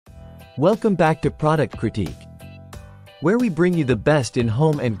Welcome back to Product Critique, where we bring you the best in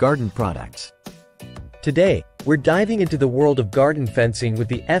home and garden products. Today, we're diving into the world of garden fencing with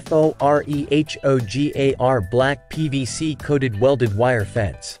the FOREHOGAR black PVC coated welded wire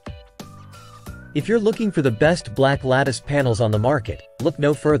fence. If you're looking for the best black lattice panels on the market, look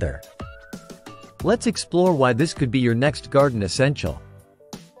no further. Let's explore why this could be your next garden essential.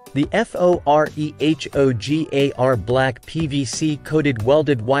 The FOREHOGAR black PVC coated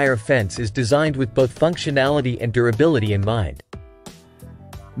welded wire fence is designed with both functionality and durability in mind.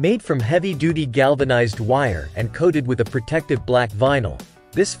 Made from heavy-duty galvanized wire and coated with a protective black vinyl,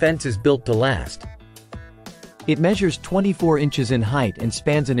 this fence is built to last. It measures 24 inches in height and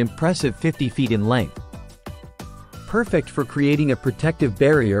spans an impressive 50 feet in length. Perfect for creating a protective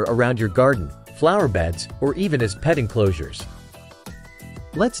barrier around your garden, flower beds, or even as pet enclosures.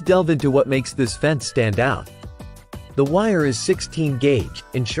 Let's delve into what makes this fence stand out. The wire is 16 gauge,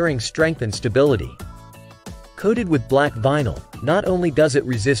 ensuring strength and stability. Coated with black vinyl, not only does it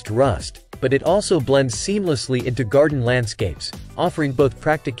resist rust, but it also blends seamlessly into garden landscapes, offering both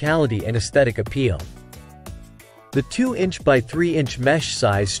practicality and aesthetic appeal. The 2-inch by 3-inch mesh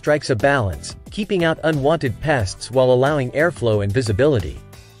size strikes a balance, keeping out unwanted pests while allowing airflow and visibility.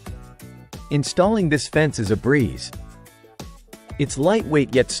 Installing this fence is a breeze. It's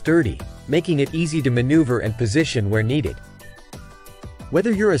lightweight yet sturdy, making it easy to maneuver and position where needed.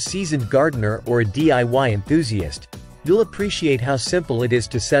 Whether you're a seasoned gardener or a DIY enthusiast, you'll appreciate how simple it is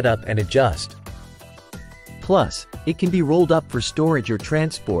to set up and adjust. Plus, it can be rolled up for storage or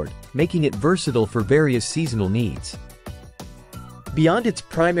transport, making it versatile for various seasonal needs. Beyond its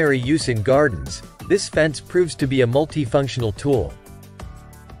primary use in gardens, this fence proves to be a multifunctional tool.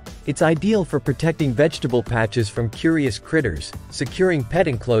 It's ideal for protecting vegetable patches from curious critters, securing pet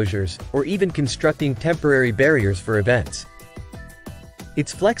enclosures, or even constructing temporary barriers for events.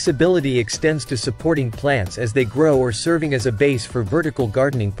 Its flexibility extends to supporting plants as they grow or serving as a base for vertical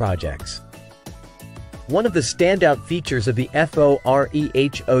gardening projects. One of the standout features of the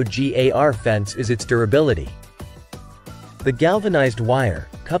FOREHOGAR fence is its durability. The galvanized wire,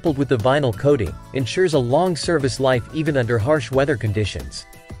 coupled with the vinyl coating, ensures a long service life even under harsh weather conditions.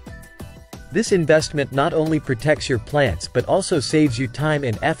 This investment not only protects your plants but also saves you time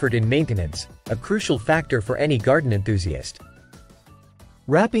and effort in maintenance, a crucial factor for any garden enthusiast.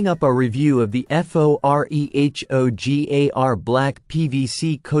 Wrapping up our review of the FOREHOGAR black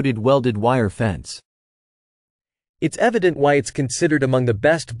PVC coated welded wire fence. It's evident why it's considered among the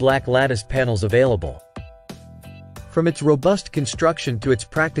best black lattice panels available. From its robust construction to its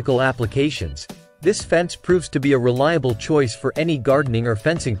practical applications, this fence proves to be a reliable choice for any gardening or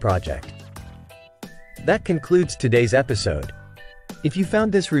fencing project. That concludes today's episode. If you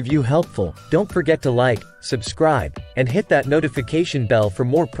found this review helpful, don't forget to like, subscribe, and hit that notification bell for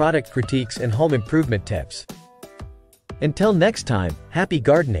more product critiques and home improvement tips. Until next time, happy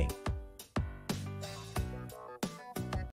gardening!